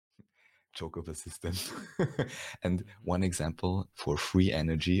joke of a system. And one example for free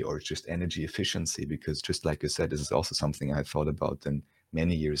energy or just energy efficiency, because just like you said, this is also something I thought about in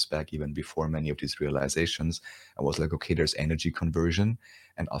many years back, even before many of these realizations. I was like, okay, there's energy conversion,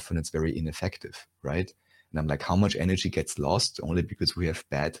 and often it's very ineffective, right? And I'm like, how much energy gets lost only because we have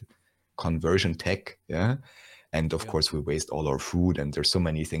bad conversion tech, yeah? And of Yeah. course, we waste all our food, and there's so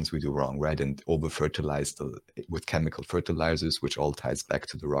many things we do wrong, right? And over fertilize with chemical fertilizers, which all ties back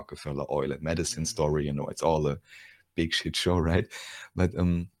to the Rockefeller oil and medicine story. You know, it's all a big shit show, right? But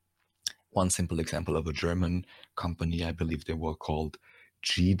one simple example of a German company, I believe they were called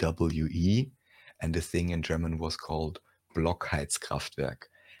GWE, and the thing in German was called Blockheizkraftwerk.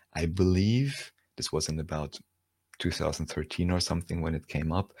 I believe this was in about 2013 or something when it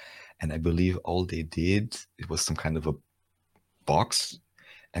came up. And I believe all they did, it was some kind of a box.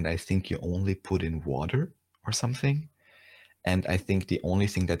 And I think you only put in water or something. And I think the only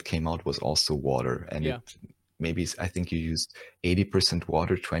thing that came out was also water. And Yeah. it maybe, I think you used 80%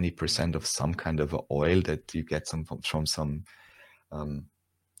 water, 20% of Mhm. some kind of a oil that you get from some,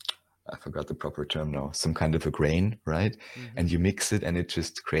 I forgot the proper term now, some kind of a grain, right? Mhm. And you mix it and it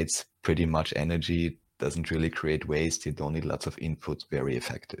just creates pretty much energy, doesn't really create waste. You don't need lots of input, very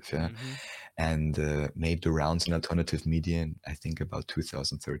effective. Yeah. Mhm. And made the rounds in alternative media, I think about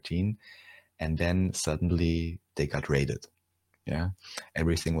 2013. And then suddenly they got raided. Yeah.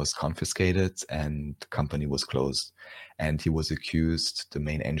 Everything was confiscated and the company was closed. And he was accused, the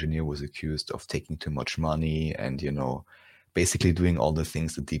main engineer was accused of taking too much money and, you know, basically doing all the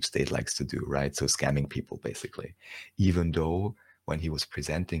things the deep state likes to do, right? So scamming people, basically. Even though when he was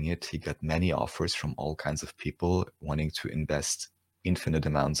presenting it, he got many offers from all kinds of people wanting to invest infinite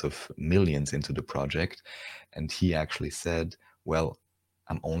amounts of millions into the project. And he actually said, well,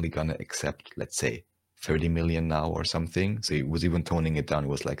 I'm only going to accept, let's say, 30 million now or something. So he was even toning it down. It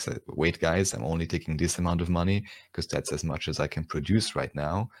was like, wait, guys, I'm only taking this amount of money because that's as much as I can produce right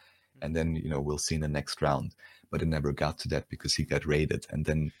now. And then, you know, we'll see in the next round. But it never got to that because he got raided. And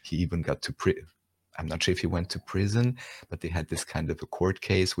then he even got to I'm not sure if he went to prison, but they had this kind of a court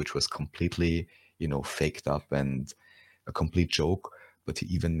case, which was completely, you know, faked up and a complete joke. But he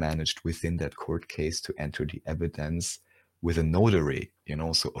even managed within that court case to enter the evidence with a notary, you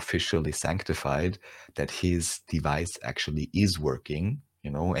know, so officially sanctified that his device actually is working,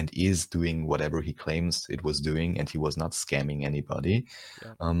 you know, and is doing whatever he claims it was doing, and he was not scamming anybody.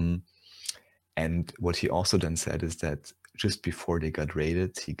 Yeah. And what he also then said is that just before they got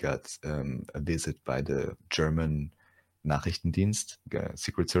raided, he got a visit by the German Nachrichtendienst,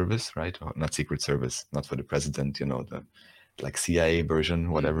 Secret Service, right? Or not Secret Service, not for the president, you know, the like CIA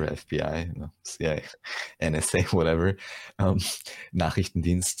version, whatever, Mhm. FBI, you know, CIA, NSA, whatever,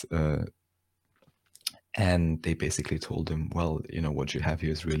 Nachrichtendienst. And they basically told him, well, you know, what you have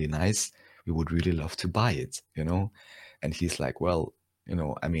here is really nice. We would really love to buy it, you know? And he's like, well, you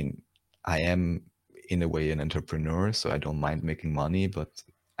know, I mean, I am in a way an entrepreneur, so I don't mind making money, but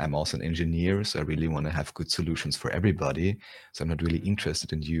I'm also an engineer, so I really want to have good solutions for everybody. So I'm not really Mhm.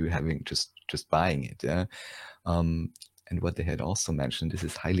 interested in you having just buying it, yeah. Um, and what they had also mentioned, this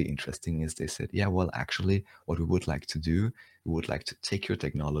is highly interesting, is they said, yeah, well, actually, what we would like to do, we would like to take your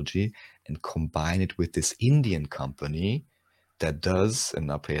technology and combine it with this Indian company that does, and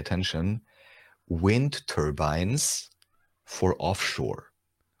now pay attention, wind turbines for offshore.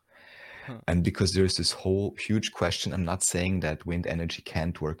 Huh. And because there's this whole huge question, I'm not saying that wind energy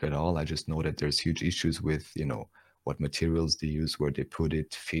can't work at all. I just know that there's huge issues with, you know, what materials they use, where they put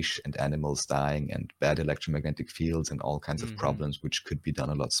it, fish and animals dying, and bad electromagnetic fields, and all kinds of Mhm. problems, which could be done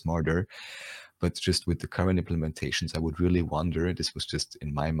a lot smarter. But just with the current implementations, I would really wonder, this was just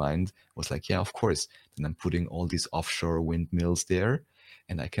in my mind, was like, yeah, of course. Then I'm putting all these offshore windmills there,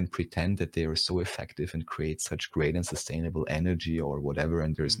 and I can pretend that they are so effective and create such great and sustainable energy or whatever.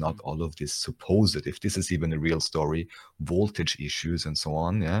 And there's not Mhm. all of this supposed, if this is even a real story, voltage issues and so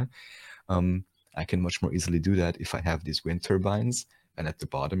on. Yeah. Um, I can much more easily do that if I have these wind turbines. And at the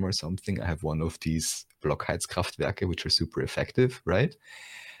bottom or something, I have one of these Blockheizkraftwerke, which are super effective, right?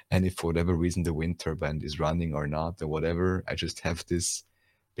 And if for whatever reason the wind turbine is running or not or whatever, I just have this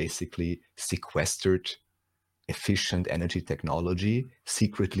basically sequestered, efficient energy technology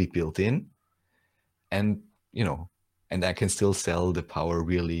secretly built in. And, you know, and I can still sell the power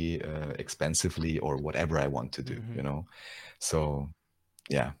really expensively or whatever I want to do, you Mhm. know? So,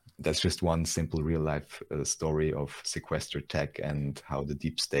 yeah, that's just one simple real life story of sequestered tech and how the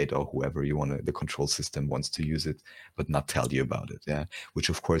deep state or whoever you want to, the control system wants to use it, but not tell you about it. Yeah. Which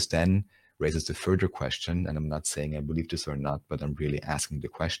of course then raises the further question. And I'm not saying I believe this or not, but I'm really asking the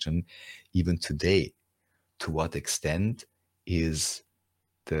question, even today, to what extent is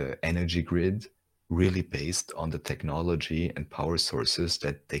the energy grid really based on the technology and power sources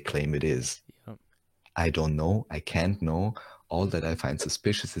that they claim it is? Yep. I don't know. I can't know. All that I find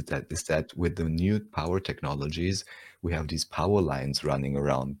suspicious is that with the new power technologies, we have these power lines running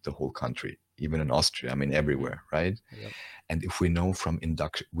around the whole country, even in Austria. I mean, Mm-hmm. everywhere, right? Yep. And if we know from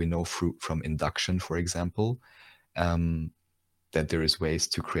induction, we know from induction, for example, um, that there is ways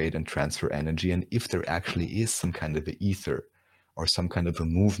to create and transfer energy, and if there actually is some kind of a ether or some kind of a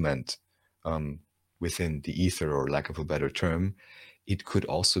movement um, within the ether, or lack of a better term, it could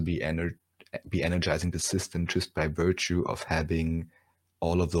also be energizing the system just by virtue of having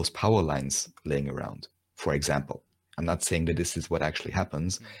all of those power lines laying around. For example, I'm not saying that this is what actually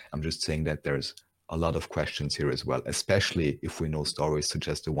happens. Mm. I'm just saying that there's a lot of questions here as well, especially if we know stories such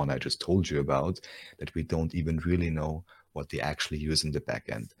as the one I just told you about, that we don't even really know what they actually use in the back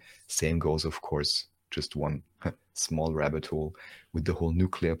end. Same goes, of course, just one small rabbit hole with the whole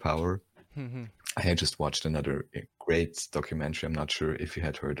nuclear power. Mm-hmm. I had just watched another great documentary. I'm not sure if you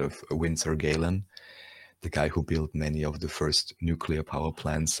had heard of Winsor Galen, the guy who built many of the first nuclear power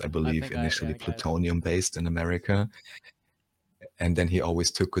plants, I believe I initially think I. plutonium based in America. And then he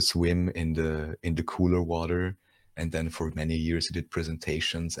always took a swim in the cooler water. And then for many years he did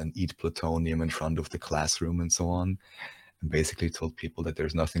presentations and eat plutonium in front of the classroom and so on. And basically told people that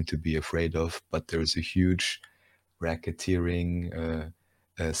there's nothing to be afraid of, but there's a huge racketeering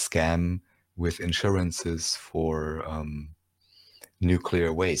scam with insurances for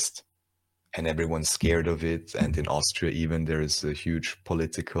nuclear waste, and everyone's scared of it. And in Austria, even there is a huge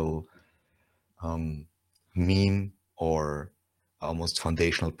political um, meme or almost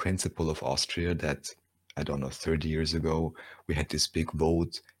foundational principle of Austria that, I don't know, 30 years ago, we had this big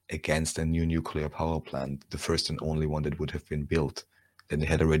vote against a new nuclear power plant, the first and only one that would have been built. Then they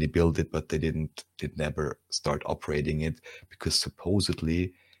had already built it, but they did never start operating it because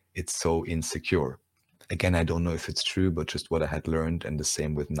supposedly it's so insecure. Again, I don't know if it's true, but just what I had learned, and the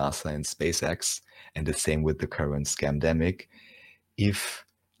same with NASA and SpaceX, and the same with the current scamdemic. If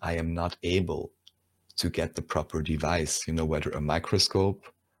I am not able to get the proper device, whether a microscope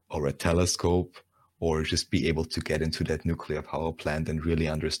or a telescope, or just be able to get into that nuclear power plant and really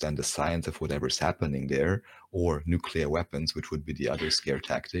understand the science of whatever's happening there, or nuclear weapons, which would be the other scare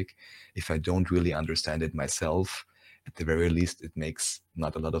tactic. If I don't really understand it myself, at the very least, it makes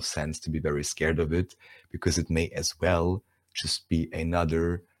not a lot of sense to be very scared of it, because it may as well just be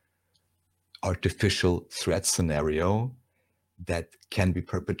another artificial threat scenario that can be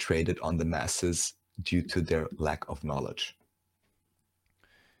perpetrated on the masses due to their lack of knowledge.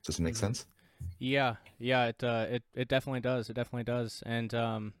 Does it make Mm-hmm. sense? Yeah, yeah, it definitely does. It definitely does. And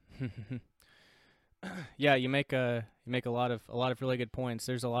yeah, you make a lot of really good points.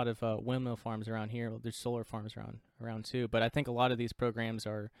 There's a lot of windmill farms around here. Well, there's solar farms around too. But I think a lot of these programs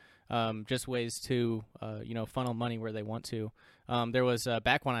are just ways to funnel money where they want to. There was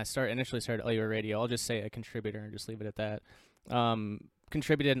back when I initially started LU Radio. I'll just say a contributor and just leave it at that.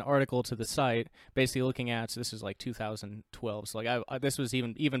 Contributed an article to the site, basically looking at. So this is like 2012. So like this was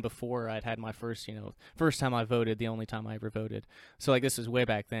even before I'd had my first time I voted, the only time I ever voted. So like this is way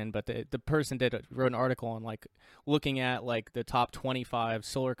back then. But the person wrote an article on like looking at like the top 25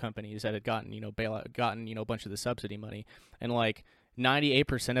 solar companies that had gotten gotten a bunch of the subsidy money, and like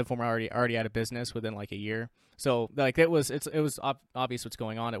 98% of them were already out of business within like a year. So like it was obvious what's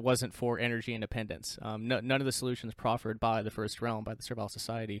going on. It wasn't for energy independence. None of the solutions proffered by the First Realm, by the Servile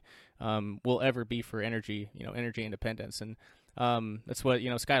Society, will ever be for energy independence. And that's what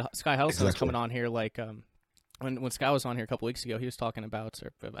Sky Hellstone was Exactly. coming on here like when Sky was on here a couple weeks ago. He was talking about,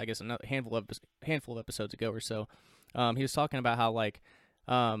 or I guess a handful of episodes ago or so. He was talking about how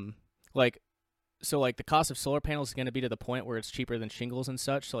um, like so like the cost of solar panels is going to be to the point where it's cheaper than shingles and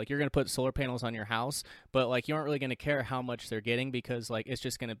such. So like you're going to put solar panels on your house, but like you aren't really going to care how much they're getting, because like it's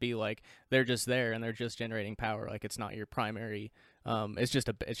just going to be like they're just there and they're just generating power. Like it's not your primary. It's just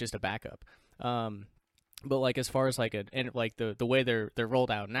a backup. But like as far as like and like the way they're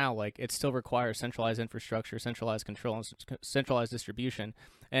rolled out now, like it still requires centralized infrastructure, centralized control, and centralized distribution.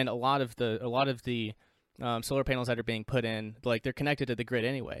 And a lot of the solar panels that are being put in, like they're connected to the grid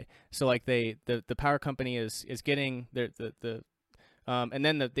anyway. So like the power company is getting the and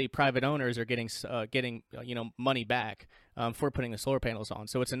then the private owners are getting money back for putting the solar panels on.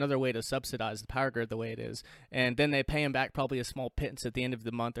 So it's another way to subsidize the power grid the way it is, and then they pay them back probably a small pittance at the end of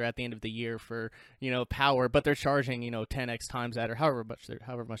the month or at the end of the year for power, but they're charging 10x times that, or however much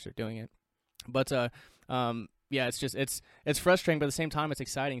they're doing it. But yeah, it's frustrating, but at the same time it's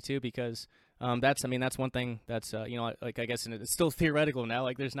exciting too, because That's, I mean, that's one thing that's, you know, like, I guess it's still theoretical now.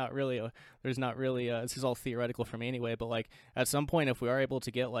 Like, this is all theoretical for me anyway. But like, at some point, if we are able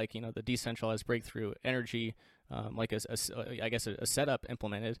to get like, you know, the decentralized breakthrough energy, like I guess a setup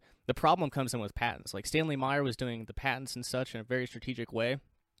implemented, the problem comes in with patents. Like Stanley Meyer was doing the patents and such in a very strategic way,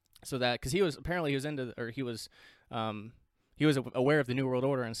 so that because he was aware of the New World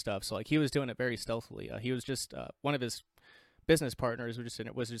Order and stuff. So like he was doing it very stealthily. He was just one of his business partners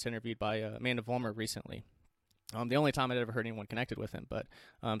was just interviewed by Amanda Vollmer recently. The only time I'd ever heard anyone connected with him, but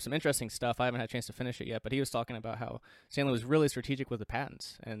some interesting stuff. I haven't had a chance to finish it yet, but he was talking about how Stanley was really strategic with the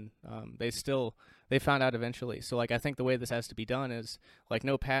patents, and they found out eventually. So like I think the way this has to be done is like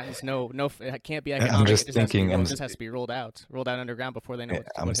no patents, it can't be economic. I'm just it thinking. just has to be rolled out underground before they know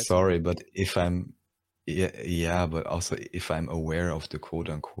I'm what hits sorry, them. but if I'm yeah, but also if I'm aware of the quote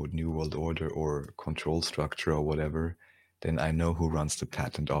unquote New World Order or control structure or whatever, then I know who runs the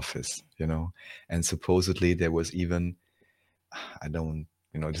patent office, you know? And supposedly there was even, I don't,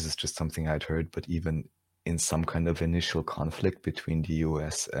 you know, this is just something I'd heard, but even in some kind of initial conflict between the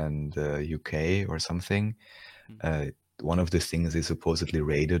US and the UK or something, uh, one of the things they supposedly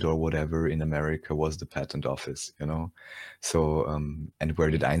raided or whatever in America was the patent office, you know? So, and where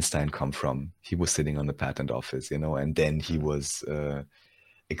did Einstein come from? He was sitting on the patent office, you know, and then he was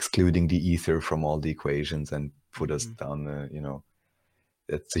excluding the ether from all the equations and put us down, you know,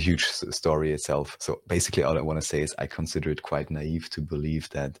 it's a huge story itself. So basically all I want to say is I consider it quite naive to believe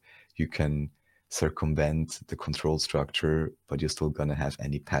that you can circumvent the control structure, but you're still going to have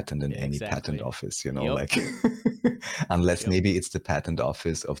any patent in any patent office, you know, Yep. like unless maybe it's the patent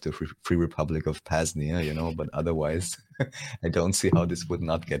office of the Free Republic of Pasnia, you know, but otherwise I don't see how this would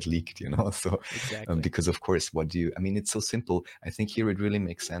not get leaked, you know. So Exactly. because of course, I mean, it's so simple. I think here it really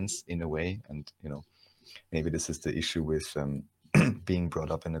makes sense in a way. And, you know, maybe this is the issue with being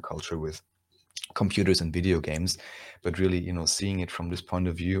brought up in a culture with computers and video games, but really, you know, seeing it from this point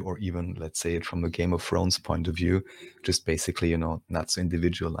of view, or even let's say it from a Game of Thrones point of view, just basically, you know, not so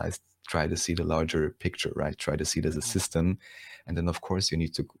individualized, try to see the larger picture, right? Try to see it as a system. And then of course you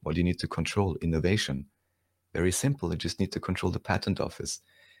need to control innovation. Very simple. You just need to control the patent office,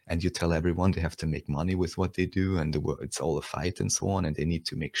 and you tell everyone they have to make money with what they do, and it's all a fight and so on, and they need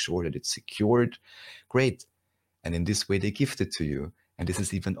to make sure that it's secured. Great. And in this way they gift it to you. And this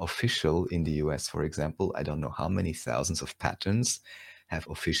is even official in the US, for example. I don't know how many thousands of patents have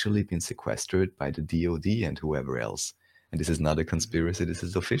officially been sequestered by the DoD and whoever else. And this is not a conspiracy, this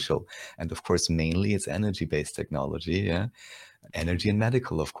is official. And of course, mainly it's energy-based technology, yeah? Energy and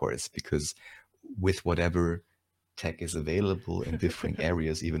medical, of course, because with whatever tech is available in different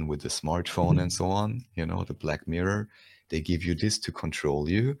areas, even with the smartphone and so on, you know, the Black Mirror, they give you this to control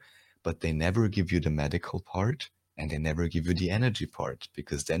you, but they never give you the medical part. And they never give you the energy part,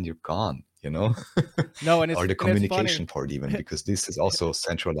 because then you're gone, you know? No, and or the it's communication funny. part even, because this is also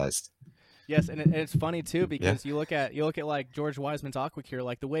centralized. Yes, and it's funny too, Yeah. because you look at like George Wiseman's Aquacure,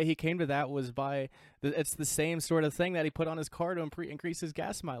 like the way he came to that was it's the same sort of thing that he put on his car to increase his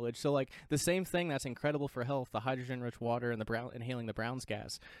gas mileage. So like the same thing that's incredible for health, the hydrogen-rich water and inhaling the Brown's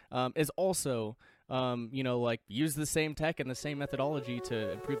gas, is also you know, like use the same tech and the same methodology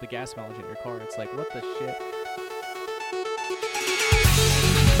to improve the gas mileage in your car. It's like, what the shit?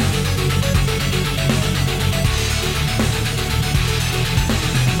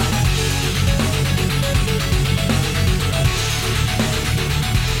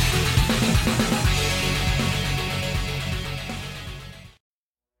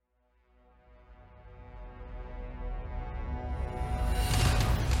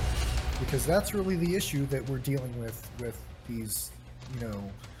 Because that's really the issue that we're dealing with these, you know,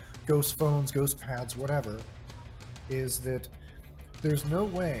 ghost phones, ghost pads, whatever, is that there's no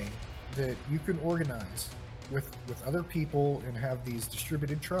way that you can organize with other people and have these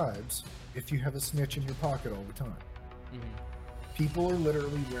distributed tribes if you have a snitch in your pocket all the time. People are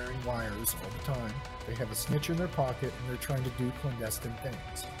literally wearing wires all the time. They have a snitch in their pocket and they're trying to do clandestine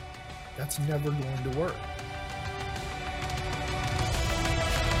things. That's never going to work.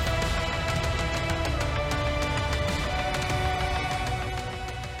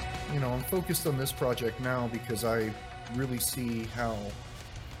 You know, I'm focused on this project now because I really see how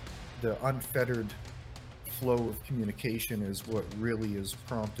the unfettered flow of communication is what really has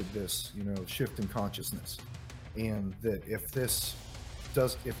prompted this, you know, shift in consciousness. And that if this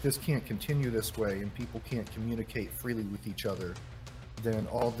can't continue this way and people can't communicate freely with each other, then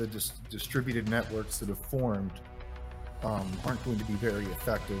all the distributed networks that have formed aren't going to be very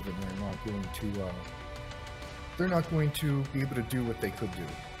effective, and they're not going to be able to do what they could do.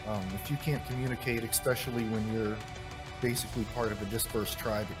 If you can't communicate, especially when you're basically part of a dispersed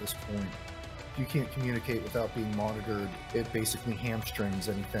tribe at this point, you can't communicate without being monitored. It basically hamstrings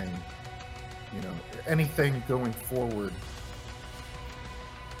anything, anything going forward.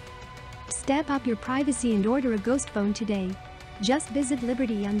 Step up your privacy and order a ghost phone today. Just visit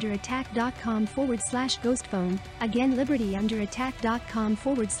libertyunderattack.com/ghostphone. Again,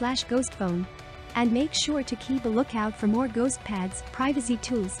 libertyunderattack.com/ghostphone. And make sure to keep a lookout for more ghost pads, privacy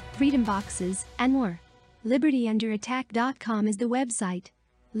tools, freedom boxes, and more. libertyunderattack.com is the website.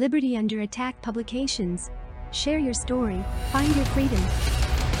 Liberty Under Attack Publications. Share your story, find your freedom.